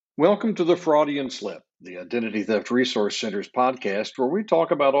Welcome to the Fraudian Slip, the Identity Theft Resource Center's podcast, where we talk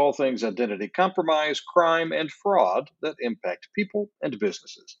about all things identity compromise, crime, and fraud that impact people and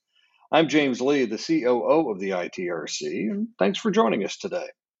businesses. I'm James Lee, the COO of the ITRC, and thanks for joining us today.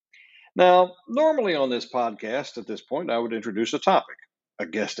 Now, normally on this podcast, at this point, I would introduce a topic, a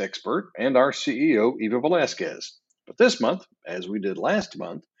guest expert, and our CEO, Eva Velasquez. But this month, as we did last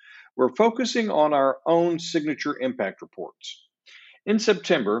month, we're focusing on our own signature impact reports. In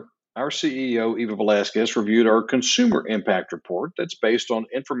September, our CEO, Eva Velasquez, reviewed our consumer impact report that's based on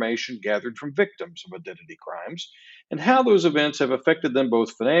information gathered from victims of identity crimes and how those events have affected them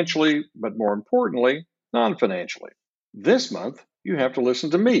both financially, but more importantly, non financially. This month, you have to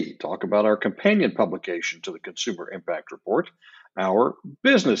listen to me talk about our companion publication to the Consumer Impact Report, our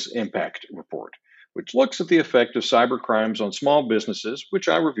Business Impact Report, which looks at the effect of cyber crimes on small businesses, which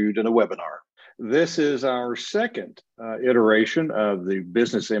I reviewed in a webinar. This is our second iteration of the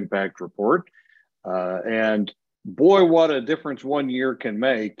Business Impact Report. And boy, what a difference 1 year can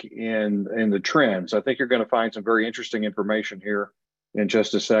make in the trends. I think you're going to find some very interesting information here in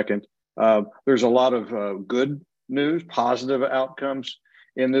just a second. There's a lot of good news, positive outcomes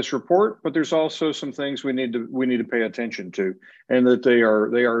in this report, but there's also some things we need to pay attention to, and that they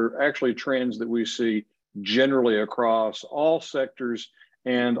are actually trends that we see generally across all sectors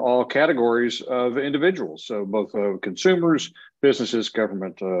and all categories of individuals. So both consumers, businesses,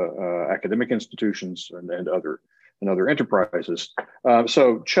 government, academic institutions, and other enterprises.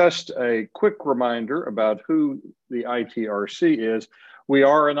 So just a quick reminder about who the ITRC is. We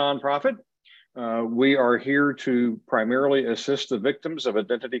are a nonprofit. We are here to primarily assist the victims of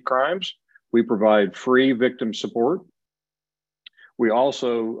identity crimes. We provide free victim support. We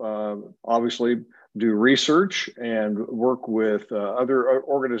also obviously do research and work with other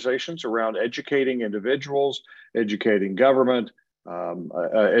organizations around educating individuals, educating government,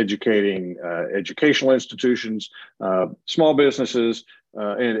 educating educational institutions, small businesses,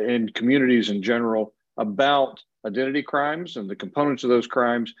 and communities in general about identity crimes and the components of those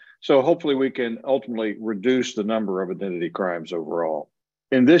crimes. So hopefully we can ultimately reduce the number of identity crimes overall.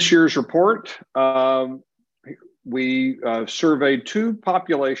 In this year's report, we surveyed two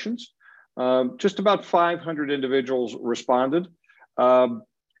populations. Just about 500 individuals responded.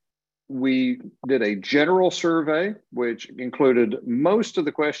 We did a general survey, which included most of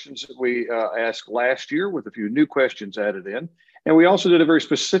the questions that we asked last year, with a few new questions added in. And we also did a very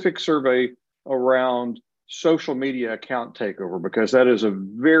specific survey around social media account takeover, because that is a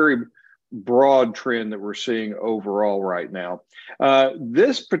very broad trend that we're seeing overall right now.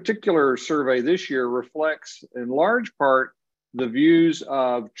 This particular survey this year reflects, in large part, the views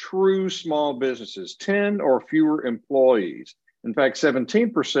of true small businesses, 10 or fewer employees. In fact,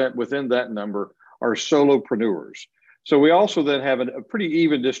 17% within that number are solopreneurs. So we also then have a pretty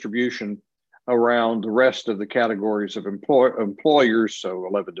even distribution around the rest of the categories of employers, so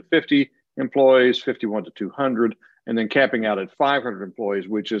 11 to 50 employees, 51 to 200, and then capping out at 500 employees,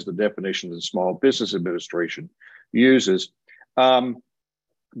 which is the definition that the Small Business Administration uses.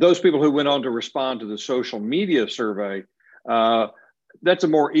 Those people who went on to respond to the social media survey, that's a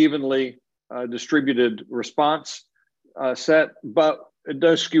more evenly distributed response set, but it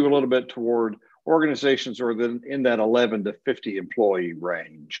does skew a little bit toward organizations or in that 11 to 50 employee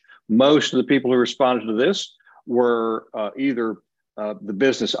range. Most of the people who responded to this were either the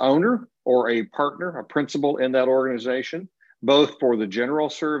business owner or a partner, a principal in that organization, both for the general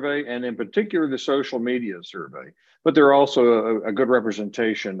survey and in particular the social media survey. But there are also a good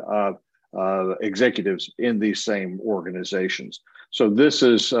representation of executives in these same organizations. So this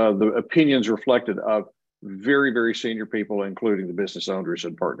is the opinions reflected of very, very senior people, including the business owners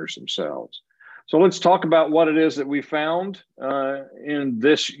and partners themselves. So let's talk about what it is that we found in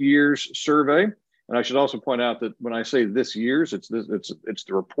this year's survey. And I should also point out that when I say this year's, it's the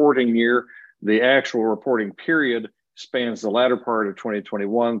reporting year. The actual reporting period spans the latter part of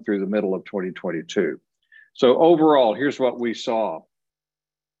 2021 through the middle of 2022. So overall, here's what we saw.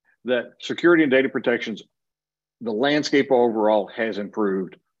 That security and data protections, the landscape overall has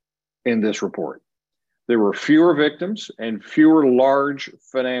improved in this report. There were fewer victims and fewer large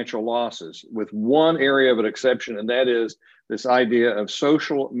financial losses, with one area of an exception, and that is this idea of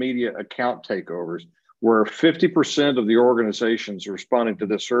social media account takeovers, where 50% of the organizations responding to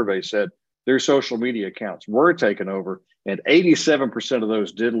this survey said their social media accounts were taken over, and 87% of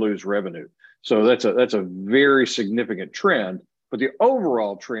those did lose revenue. So that's a very significant trend. But the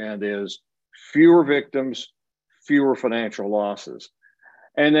overall trend is fewer victims, fewer financial losses.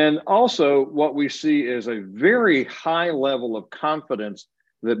 And then also what we see is a very high level of confidence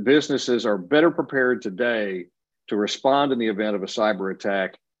that businesses are better prepared today to respond in the event of a cyber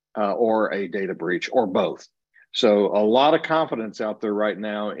attack or a data breach or both. So a lot of confidence out there right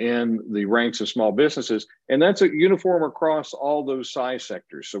now in the ranks of small businesses, and that's a uniform across all those size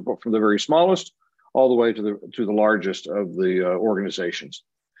sectors. So from the very smallest all the way to the largest of the organizations.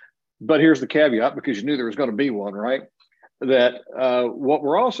 But here's the caveat, because you knew there was going to be one, right? That what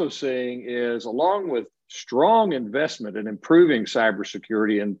we're also seeing is, along with strong investment in improving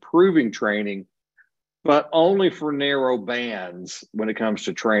cybersecurity, improving training, but only for narrow bands when it comes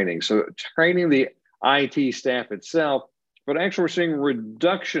to training. So training the IT staff itself, but actually we're seeing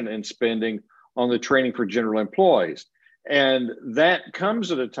reduction in spending on the training for general employees. And that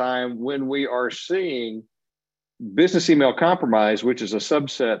comes at a time when we are seeing business email compromise, which is a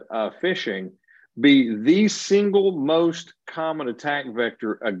subset of phishing, be the single most common attack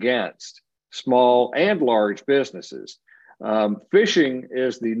vector against small and large businesses. Phishing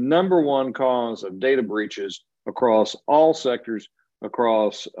is the number one cause of data breaches across all sectors,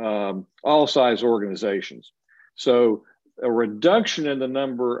 across all size organizations. So a reduction in the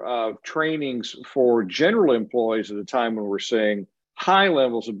number of trainings for general employees at a time when we're seeing high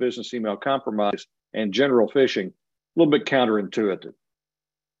levels of business email compromise and general phishing, a little bit counterintuitive.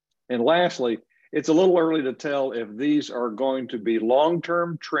 And lastly, it's a little early to tell if these are going to be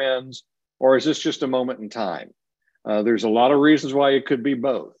long-term trends, or is this just a moment in time? There's a lot of reasons why it could be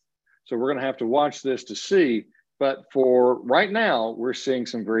both. So we're going to have to watch this to see. But for right now, we're seeing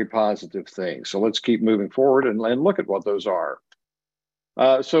some very positive things. So let's keep moving forward and look at what those are.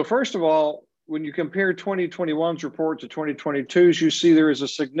 So first of all, when you compare 2021's report to 2022's, you see there is a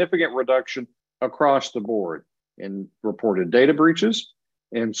significant reduction across the board in reported data breaches,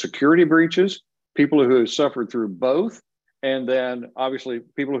 in security breaches, people who have suffered through both, and then obviously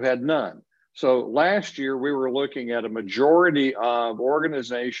people who had none. So last year, we were looking at a majority of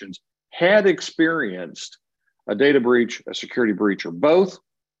organizations had experienced a data breach, a security breach, or both.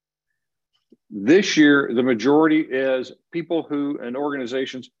 This year, the majority is people who and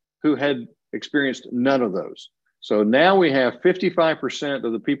organizations who had experienced none of those. So now we have 55%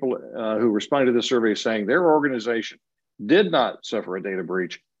 of the people who responded to the survey saying their organization did not suffer a data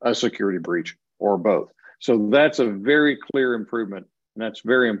breach, a security breach, or both. So that's a very clear improvement, and that's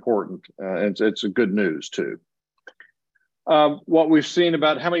very important. It's a good news too. What we've seen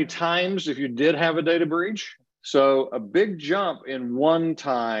about how many times if you did have a data breach. So a big jump in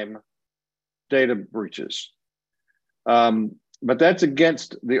one-time data breaches. But that's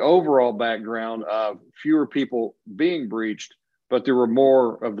against the overall background of fewer people being breached, but there were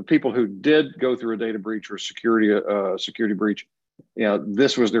more of the people who did go through a data breach or security breach. You know,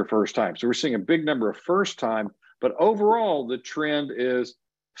 this was their first time. So we're seeing a big number of first time, but overall the trend is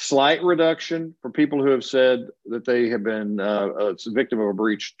slight reduction for people who have said that they have been a victim of a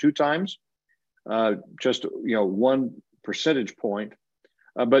breach 2 times, just 1 percentage point.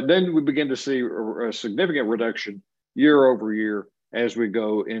 But then we begin to see a significant reduction year over year as we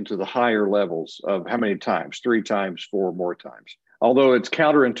go into the higher levels of how many times, 3 times, 4 more times. Although it's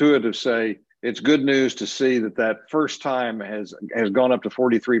counterintuitive to say, it's good news to see that first time has gone up to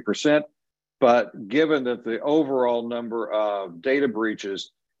 43%. But given that the overall number of data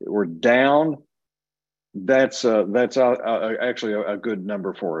breaches were down, that's actually a good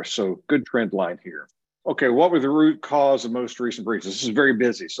number for us. So good trend line here. Okay, what were the root cause of most recent breaches? This is very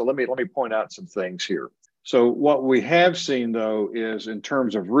busy, so let me point out some things here. So what we have seen, though, is in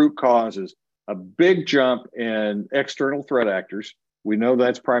terms of root causes, a big jump in external threat actors. We know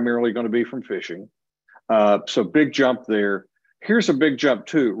that's primarily going to be from phishing. So big jump there. Here's a big jump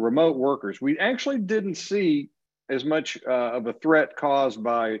too, remote workers. We actually didn't see as much of a threat caused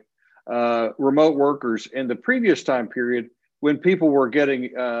by remote workers in the previous time period when people were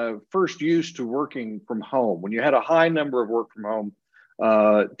getting first used to working from home. When you had a high number of work from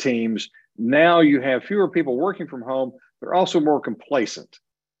home teams, now you have fewer people working from home. They're also more complacent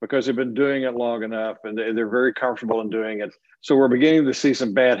because they've been doing it long enough and they're very comfortable in doing it. So we're beginning to see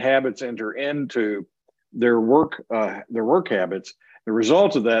some bad habits enter into their work habits. The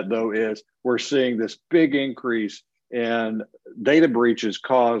result of that, though, is we're seeing this big increase in data breaches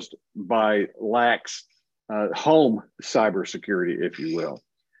caused by lax home cybersecurity, if you will.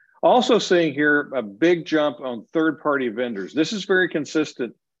 Also seeing here a big jump on third-party vendors. This is very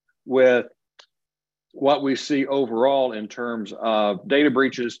consistent with what we see overall in terms of data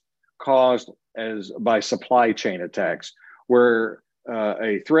breaches caused by supply chain attacks, where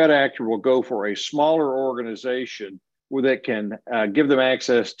a threat actor will go for a smaller organization where that can give them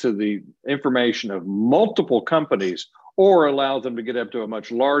access to the information of multiple companies or allow them to get up to a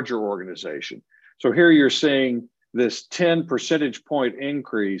much larger organization. So here you're seeing this 10 percentage point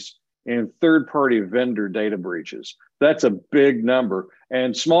increase in third-party vendor data breaches. That's a big number.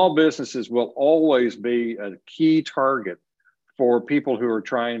 And small businesses will always be a key target for people who are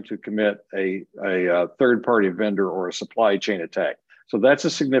trying to commit a third-party vendor or a supply chain attack. So that's a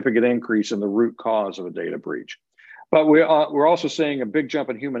significant increase in the root cause of a data breach. But we're also seeing a big jump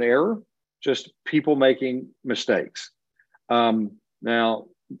in human error, just people making mistakes. Now,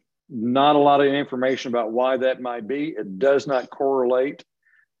 not a lot of information about why that might be. It does not correlate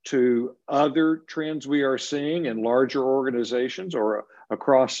to other trends we are seeing in larger organizations or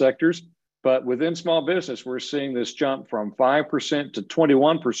across sectors. But within small business, we're seeing this jump from 5% to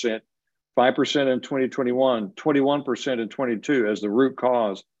 21%, 5% in 2021, 21% in 22 as the root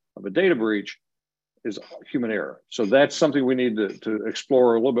cause of a data breach is human error. So that's something we need to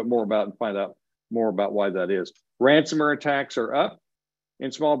explore a little bit more about and find out more about why that is. Ransomware attacks are up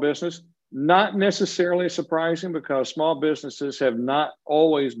in small business. Not necessarily surprising because small businesses have not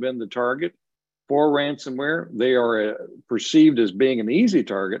always been the target for ransomware. They are perceived as being an easy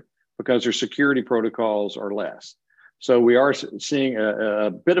target because their security protocols are less. So we are seeing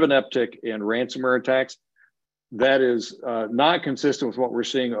a bit of an uptick in ransomware attacks. That is not consistent with what we're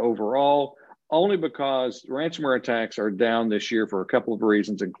seeing overall, only because ransomware attacks are down this year for a couple of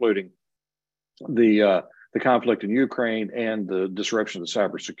reasons, including the conflict in Ukraine and the disruption of the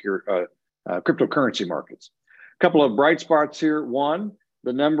cybersecurity cryptocurrency markets. A couple of bright spots here. One,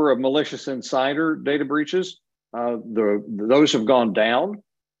 the number of malicious insider data breaches, those have gone down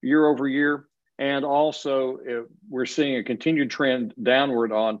year over year. And also we're seeing a continued trend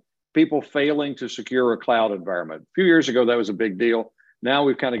downward on people failing to secure a cloud environment. A few years ago, that was a big deal. Now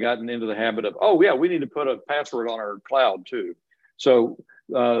we've kind of gotten into the habit of, oh yeah, we need to put a password on our cloud too. So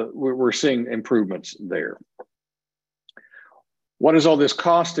we're seeing improvements there. What is all this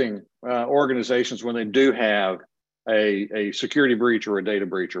costing organizations when they do have a security breach or a data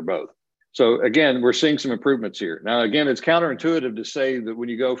breach or both? So again, we're seeing some improvements here. Now, again, it's counterintuitive to say that when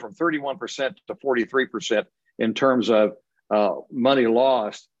you go from 31% to 43% in terms of money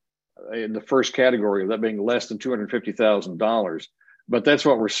lost in the first category, that being less than $250,000, but that's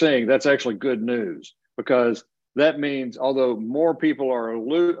what we're seeing. That's actually good news because that means although more people are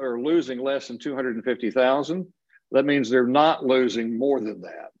losing less than 250,000, that means they're not losing more than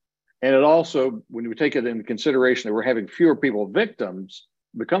that. And it also, when we take it into consideration that we're having fewer people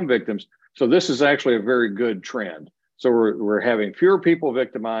become victims, so this is actually a very good trend. So we're having fewer people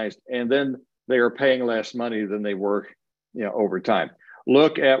victimized, and then they are paying less money than they were, over time.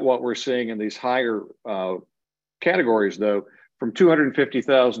 Look at what we're seeing in these higher categories, though, from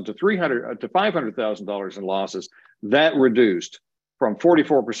 $250,000 to $500,000 in losses. That reduced from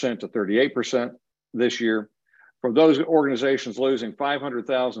 44% to 38% this year. For those organizations losing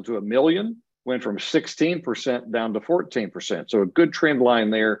 $500,000 to $1 million, went from 16% down to 14%. So a good trend line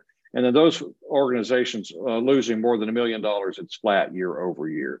there. And then those organizations losing more than $1 million, it's flat year over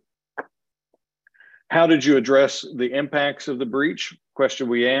year. How did you address the impacts of the breach? Question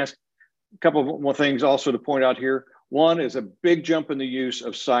we asked. A couple more things also to point out here. One is a big jump in the use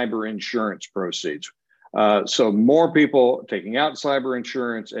of cyber insurance proceeds. So more people taking out cyber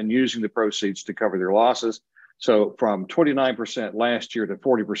insurance and using the proceeds to cover their losses. So from 29% last year to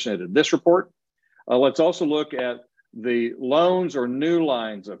 40% in this report. Let's also look at the loans or new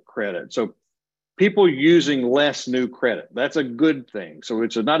lines of credit. So people using less new credit, that's a good thing. So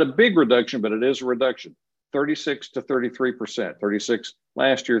it's not a big reduction, but it is a reduction, 36 to 33%, 36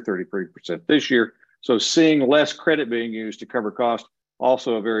 last year, 33% this year. So seeing less credit being used to cover costs,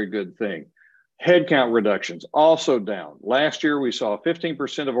 also a very good thing. Headcount reductions also down. Last year, we saw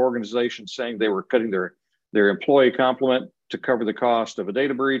 15% of organizations saying they were cutting their employee complement to cover the cost of a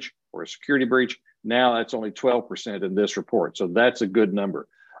data breach or a security breach. Now that's only 12% in this report. So that's a good number.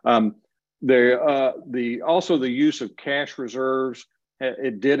 Also the use of cash reserves,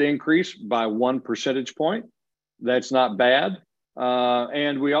 it did increase by 1 percentage point. That's not bad.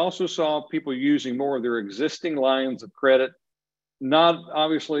 And we also saw people using more of their existing lines of credit. Not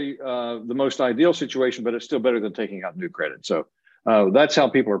obviously the most ideal situation, but it's still better than taking out new credit. So that's how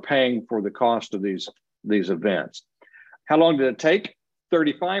people are paying for the cost of these events. How long did it take?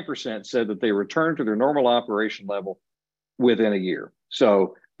 35% said that they returned to their normal operation level within a year.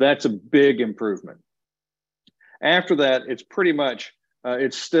 So that's a big improvement. After that, it's pretty much,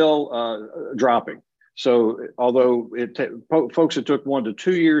 it's still dropping. So although folks that took 1 to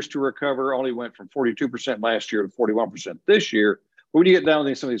 2 years to recover only went from 42% last year to 41% this year, but when you get down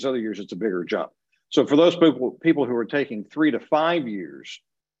to some of these other years, it's a bigger jump. So for those people who are taking 3 to 5 years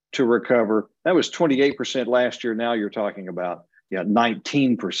to recover, that was 28% last year. Now you're talking about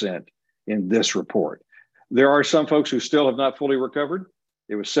 19% in this report. There are some folks who still have not fully recovered.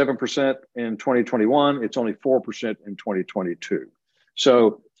 It was 7% in 2021. It's only 4% in 2022.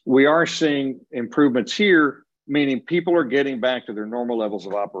 So we are seeing improvements here, meaning people are getting back to their normal levels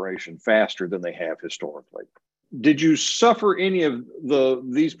of operation faster than they have historically. Did you suffer any of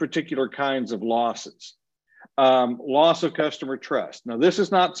these particular kinds of losses? Loss of customer trust. Now, this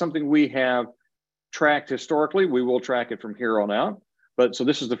is not something we have tracked historically. We will track it from here on out. But so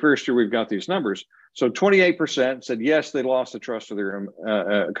this is the first year we've got these numbers. So 28% said yes, they lost the trust of their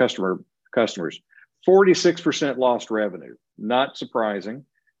customers. 46% lost revenue. Not surprising.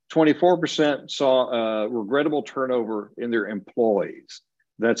 24% saw regrettable turnover in their employees.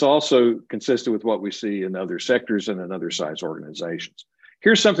 That's also consistent with what we see in other sectors and in other size organizations.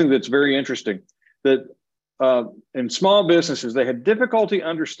 Here's something that's very interesting, that in small businesses, they had difficulty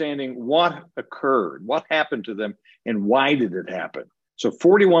understanding what occurred, what happened to them, and why did it happen. So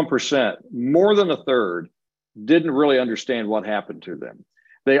 41%, more than a third, didn't really understand what happened to them.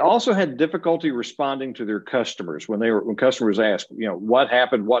 They also had difficulty responding to their customers when customers asked, what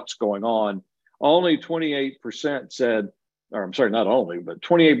happened, what's going on. Only 28% said, or I'm sorry, not only, but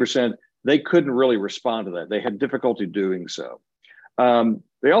 28%, they couldn't really respond to that. They had difficulty doing so.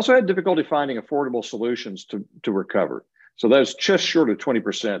 They also had difficulty finding affordable solutions to recover. So that's just short of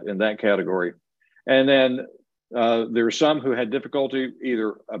 20% in that category. And then there were some who had difficulty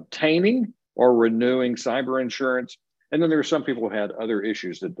either obtaining or renewing cyber insurance. And then there were some people who had other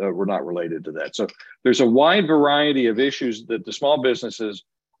issues that were not related to that. So there's a wide variety of issues that the small businesses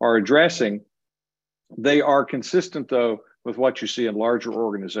are addressing. They are consistent, though, with what you see in larger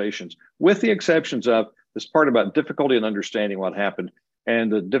organizations, with the exceptions of this part about difficulty in understanding what happened and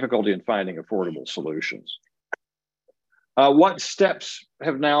the difficulty in finding affordable solutions. What steps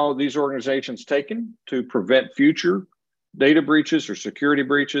have now these organizations taken to prevent future data breaches or security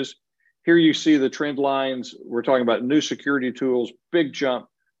breaches? Here you see the trend lines. We're talking about new security tools, big jump,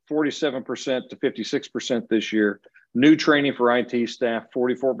 47% to 56% this year. New training for IT staff,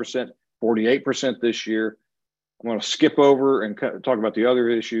 44%, 48% this year. I'm going to skip over and talk about the other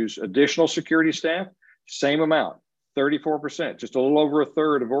issues. Additional security staff, same amount, 34%, just a little over a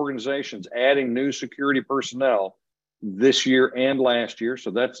third of organizations adding new security personnel this year and last year. So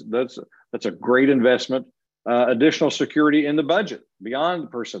that's a great investment. Additional security in the budget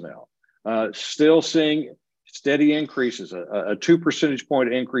beyond personnel. Still seeing steady increases, a 2 percentage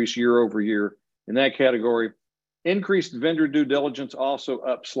point increase year over year in that category. Increased vendor due diligence also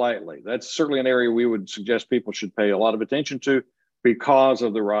up slightly. That's certainly an area we would suggest people should pay a lot of attention to because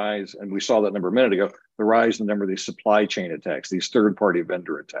of the rise, and we saw that number a minute ago, the rise in the number of these supply chain attacks, these third-party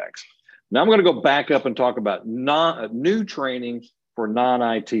vendor attacks. Now I'm going to go back up and talk about new training for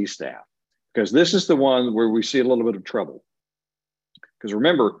non-IT staff, because this is the one where we see a little bit of trouble. Because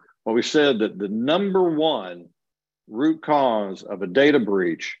remember, what we said, that the number one root cause of a data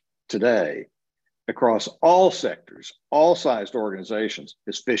breach today across all sectors, all sized organizations,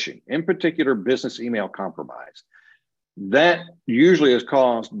 is phishing, in particular business email compromise. That usually is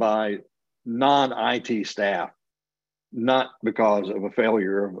caused by non-IT staff, not because of a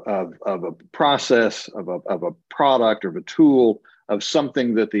failure of a process, of a product, or of a tool, of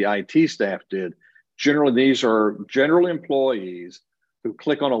something that the IT staff did. Generally, these are general employees who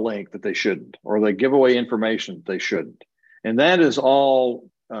click on a link that they shouldn't, or they give away information that they shouldn't. And that is all,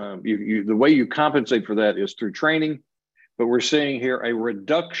 the way you compensate for that is through training. But we're seeing here a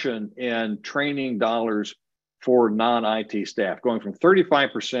reduction in training dollars for non-IT staff, going from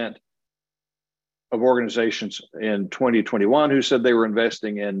 35% of organizations in 2021 who said they were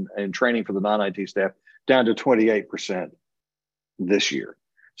investing in training for the non-IT staff, down to 28% this year.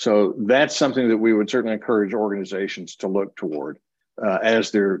 So that's something that we would certainly encourage organizations to look toward as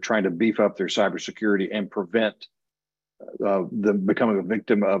they're trying to beef up their cybersecurity and prevent them becoming a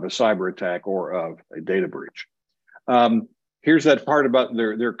victim of a cyber attack or of a data breach. Here's that part about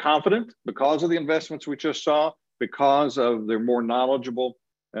they're confident because of the investments we just saw, because of they're more knowledgeable,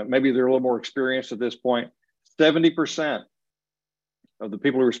 maybe they're a little more experienced at this point. 70% of the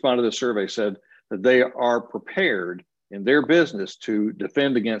people who responded to the survey said that they are prepared in their business to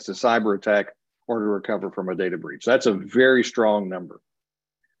defend against a cyber attack or to recover from a data breach. That's a very strong number.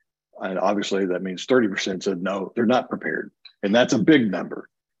 And obviously that means 30% said no, they're not prepared. And that's a big number.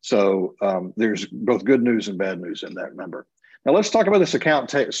 So there's both good news and bad news in that number. Now let's talk about this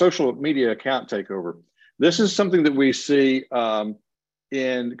social media account takeover. This is something that we see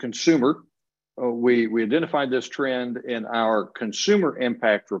in consumer. We identified this trend in our consumer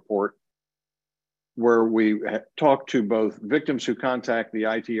impact report, where we talked to both victims who contact the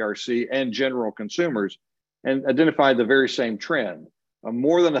ITRC and general consumers, and identified the very same trend, a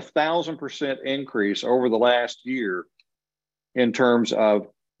more than 1,000% increase over the last year in terms of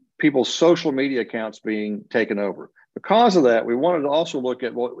people's social media accounts being taken over. Because of that, we wanted to also look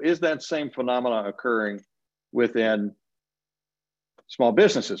at, well, is that same phenomenon occurring within small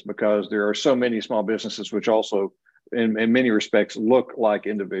businesses? Because there are so many small businesses which also, in many respects, look like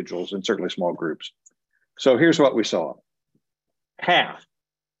individuals and certainly small groups. So here's what we saw. Half,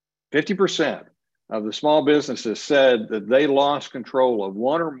 50% of the small businesses said that they lost control of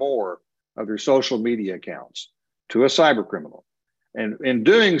one or more of their social media accounts to a cyber criminal. And in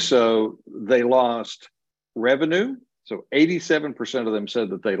doing so, they lost revenue. So 87% of them said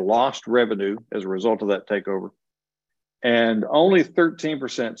that they lost revenue as a result of that takeover. And only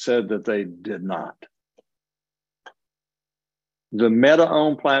 13% said that they did not. The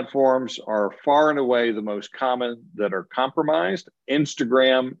Meta-owned platforms are far and away the most common that are compromised.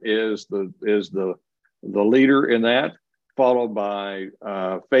 Instagram is the leader in that, followed by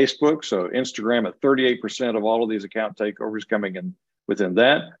Facebook. So Instagram at 38% of all of these account takeovers coming in within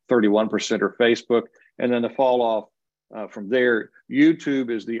that, 31% are Facebook. And then the fall off from there, YouTube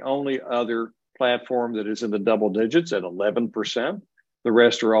is the only other platform that is in the double digits at 11%. The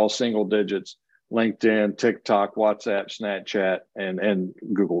rest are all single digits: LinkedIn, TikTok, WhatsApp, Snapchat, and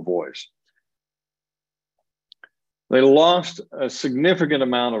Google Voice. They lost a significant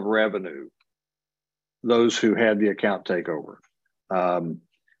amount of revenue, those who had the account takeover.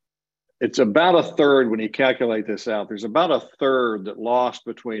 It's about a third when you calculate this out. There's about a third that lost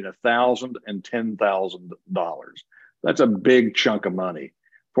between $1,000 and $10,000. That's a big chunk of money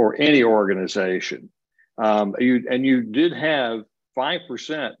for any organization. You did have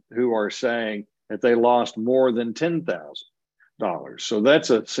 5% who are saying that they lost more than $10,000. So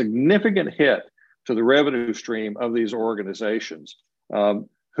that's a significant hit to the revenue stream of these organizations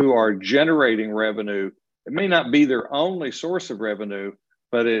who are generating revenue. It may not be their only source of revenue,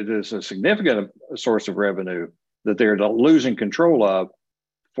 but it is a significant source of revenue that they're losing control of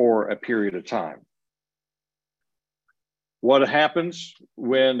for a period of time. What happens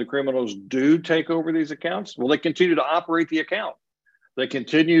when the criminals do take over these accounts? Well, they continue to operate the account. They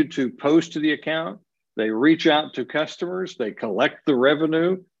continue to post to the account. They reach out to customers. They collect the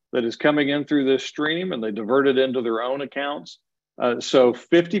revenue that is coming in through this stream, and they divert it into their own accounts. So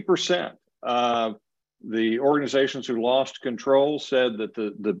 50% of the organizations who lost control said that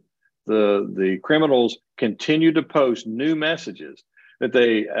the criminals continue to post new messages, that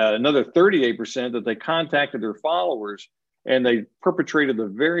they another 38% that they contacted their followers and they perpetrated the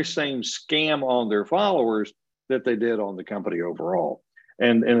very same scam on their followers that they did on the company overall.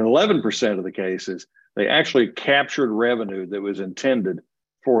 And in 11% of the cases, they actually captured revenue that was intended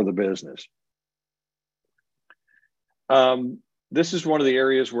for the business. This is one of the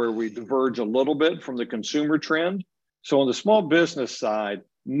areas where we diverge a little bit from the consumer trend. So on the small business side,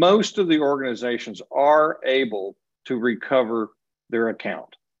 most of the organizations are able to recover their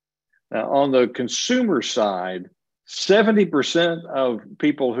account. Now, on the consumer side, 70% of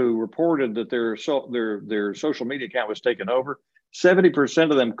people who reported that their social media account was taken over,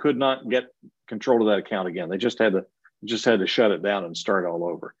 70% of them could not get control of that account again. They just had to shut it down and start all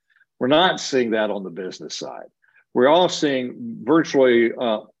over. We're not seeing that on the business side. We're all seeing virtually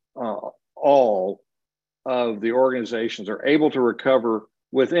all of the organizations are able to recover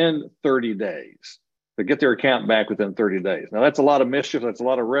within 30 days. They get their account back within 30 days. Now, that's a lot of mischief. That's a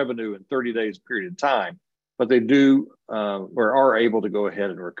lot of revenue in 30 days period of time, but they do or are able to go ahead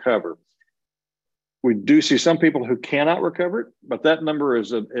and recover. We do see some people who cannot recover it, but that number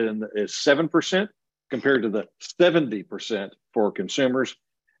is 7% compared to the 70% for consumers.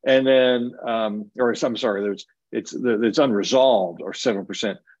 And then, it's unresolved, or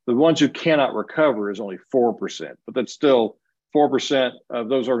 7%. The ones who cannot recover is only 4%, but that's still 4% of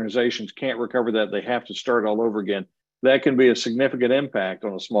those organizations can't recover that. They have to start all over again. That can be a significant impact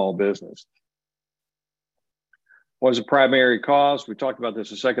on a small business. What is the primary cause? We talked about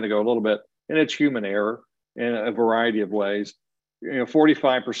this a second ago a little bit, and it's human error in a variety of ways.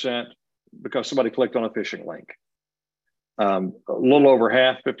 45% because somebody clicked on a phishing link. A little over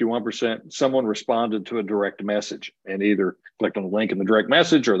half, 51%, someone responded to a direct message and either clicked on the link in the direct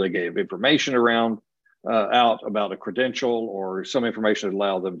message or they gave information out about a credential or some information that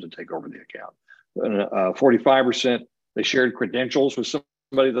allowed them to take over the account. 45%, they shared credentials with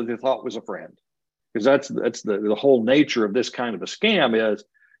somebody that they thought was a friend. Because that's the whole nature of this kind of a scam is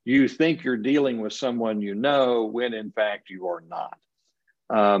you think you're dealing with someone you know when in fact you are not.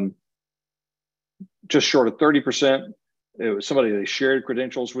 Just short of 30%, it was somebody they shared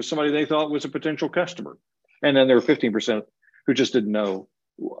credentials with somebody they thought was a potential customer. And then there were 15% who just didn't know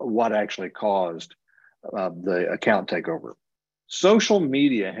what actually caused the account takeover. Social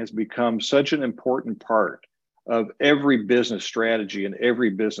media has become such an important part of every business strategy and every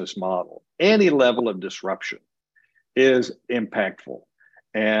business model. Any level of disruption is impactful.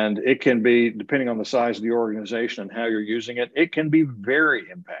 And it can be, depending on the size of the organization and how you're using it, it can be very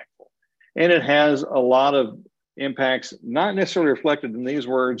impactful. And it has a lot of impacts, not necessarily reflected in these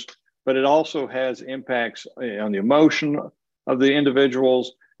words, but it also has impacts on the emotion of the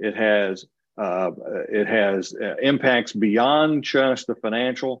individuals. It has impacts beyond just the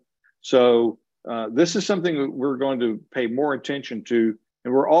financial. So this is something that we're going to pay more attention to,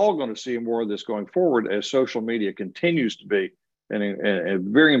 and we're all going to see more of this going forward as social media continues to be a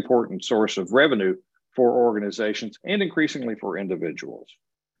very important source of revenue for organizations and increasingly for individuals.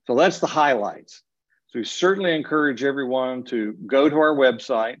 So that's the highlights. So we certainly encourage everyone to go to our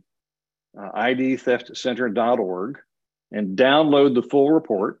website, idtheftcenter.org, and download the full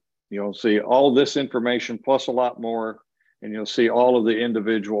report. You'll see all this information plus a lot more, and you'll see all of the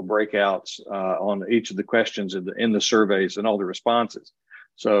individual breakouts on each of the questions in the surveys and all the responses.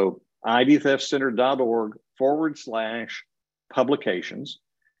 So idtheftcenter.org/publications,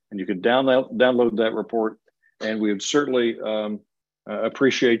 and you can download that report. And we would certainly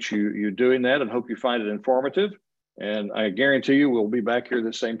appreciate you doing that and hope you find it informative. And I guarantee you we'll be back here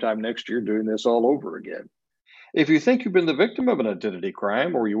the same time next year doing this all over again. If you think you've been the victim of an identity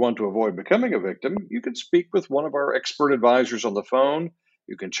crime or you want to avoid becoming a victim, you can speak with one of our expert advisors on the phone.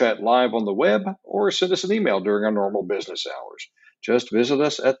 You can chat live on the web or send us an email during our normal business hours. Just visit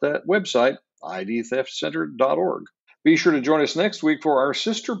us at that website, idtheftcenter.org. Be sure to join us next week for our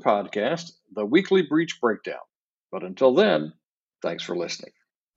sister podcast, The Weekly Breach Breakdown. But until then, thanks for listening.